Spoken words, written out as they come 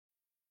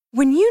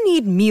When you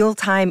need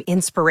mealtime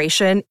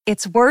inspiration,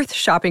 it's worth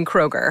shopping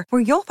Kroger,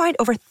 where you'll find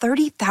over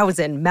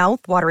 30,000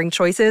 mouth-watering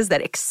choices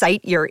that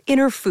excite your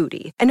inner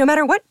foodie. And no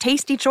matter what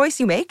tasty choice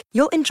you make,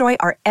 you'll enjoy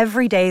our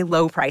everyday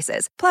low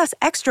prices, plus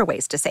extra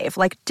ways to save,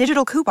 like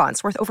digital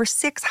coupons worth over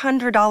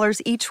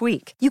 $600 each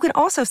week. You can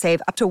also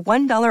save up to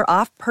 $1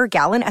 off per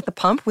gallon at the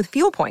pump with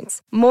fuel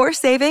points. More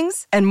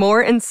savings and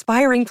more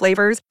inspiring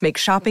flavors make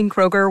shopping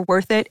Kroger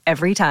worth it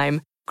every time.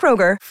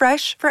 Kroger,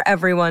 fresh for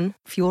everyone.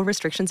 Fuel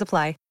restrictions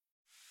apply.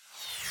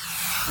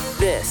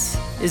 This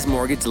is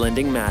Mortgage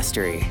Lending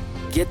Mastery.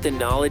 Get the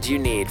knowledge you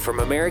need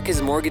from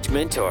America's Mortgage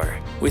Mentor.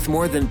 With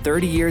more than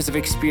 30 years of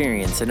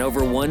experience and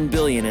over $1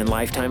 billion in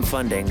lifetime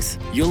fundings,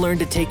 you'll learn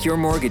to take your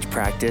mortgage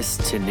practice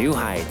to new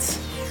heights.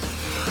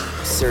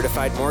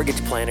 Certified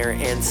mortgage planner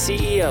and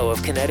CEO of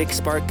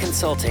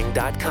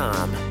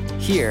KineticSparkConsulting.com.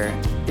 Here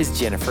is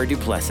Jennifer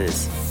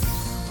Duplessis.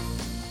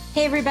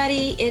 Hey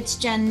everybody, it's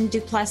Jen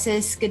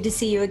Duplessis. Good to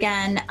see you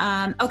again.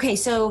 Okay,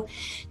 so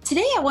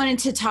today I wanted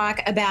to talk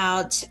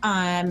about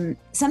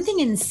something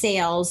in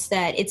sales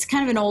that it's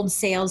kind of an old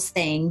sales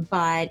thing,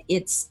 but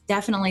it's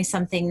definitely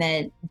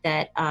something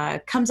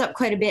that comes up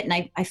quite a bit. And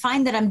I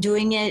find that I'm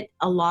doing it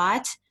a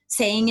lot,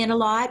 saying it a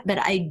lot, but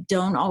I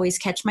don't always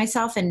catch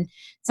myself. And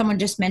someone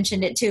just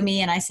mentioned it to me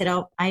and I said,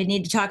 oh, I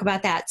need to talk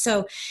about that.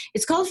 So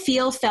it's called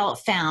Feel, Felt,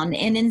 Found.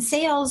 And in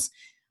sales,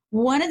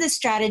 one of the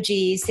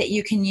strategies that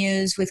you can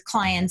use with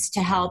clients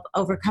to help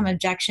overcome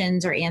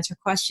objections or answer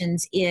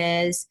questions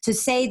is to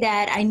say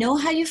that I know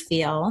how you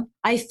feel.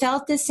 I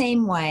felt the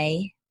same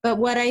way, but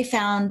what I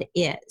found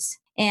is,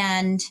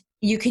 and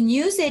you can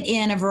use it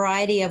in a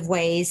variety of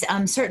ways.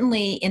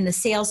 Certainly in the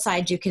sales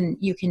side, you can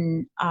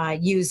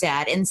use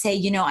that and say,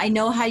 you know, I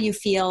know how you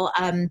feel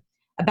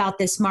about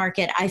this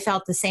market. I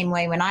felt the same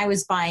way when I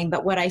was buying,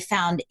 but what I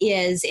found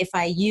is if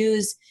I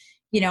use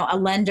a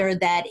lender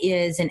that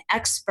is an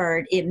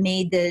expert, it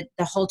made the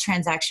whole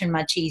transaction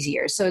much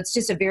easier. So it's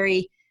just a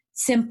very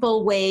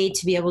simple way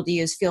to be able to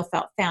use Feel,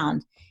 Felt,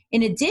 Found.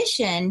 In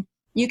addition,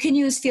 you can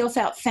use Feel,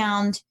 Felt,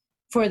 Found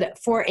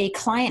for a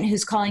client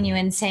who's calling you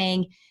and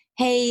saying,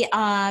 hey,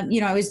 I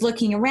was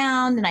looking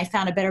around and I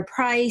found a better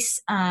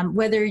price,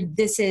 whether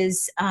this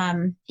is,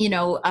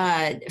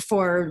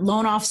 for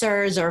loan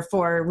officers or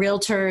for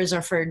realtors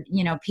or for,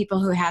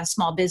 people who have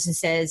small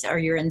businesses or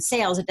you're in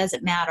sales, it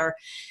doesn't matter.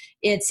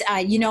 It's,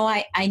 I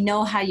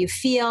know how you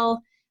feel.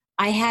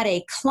 I had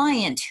a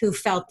client who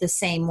felt the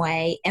same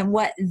way. And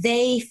what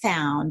they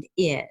found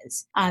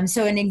is,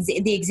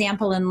 the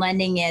example in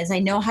lending is, I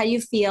know how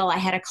you feel. I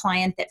had a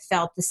client that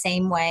felt the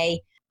same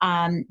way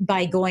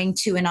by going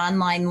to an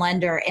online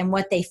lender. And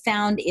what they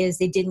found is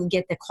they didn't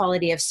get the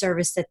quality of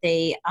service that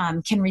they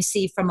can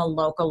receive from a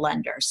local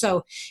lender.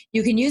 So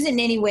you can use it in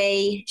any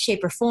way,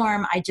 shape, or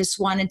form. I just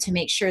wanted to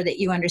make sure that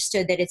you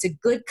understood that it's a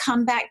good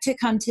comeback to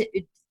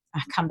comeback.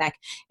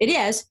 It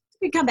is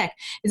a good comeback.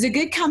 It's a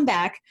good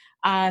comeback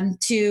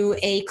to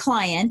a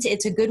client.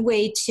 It's a good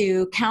way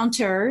to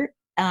counter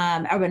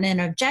an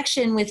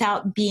objection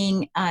without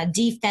being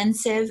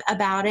defensive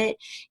about it,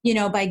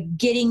 by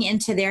getting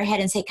into their head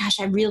and say, gosh,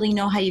 I really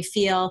know how you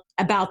feel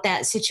about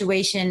that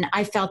situation.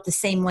 I felt the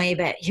same way,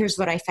 but here's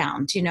what I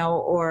found,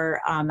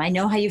 or I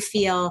know how you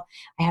feel.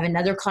 I have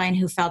another client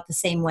who felt the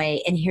same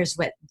way, and here's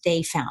what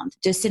they found.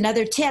 Just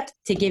another tip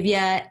to give you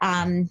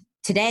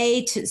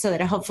today so that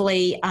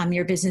hopefully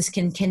your business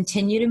can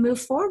continue to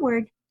move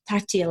forward.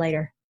 Talk to you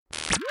later.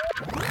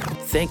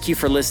 Thank you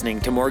for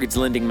listening to Mortgage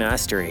Lending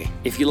Mastery.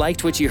 If you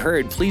liked what you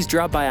heard, please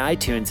drop by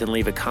iTunes and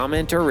leave a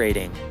comment or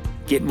rating.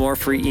 Get more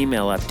free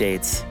email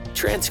updates,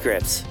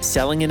 transcripts,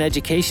 selling and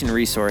education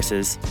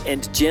resources,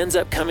 and Jen's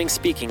upcoming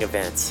speaking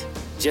events.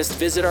 Just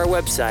visit our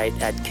website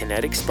at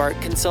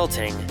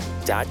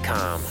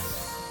KineticSparkConsulting.com.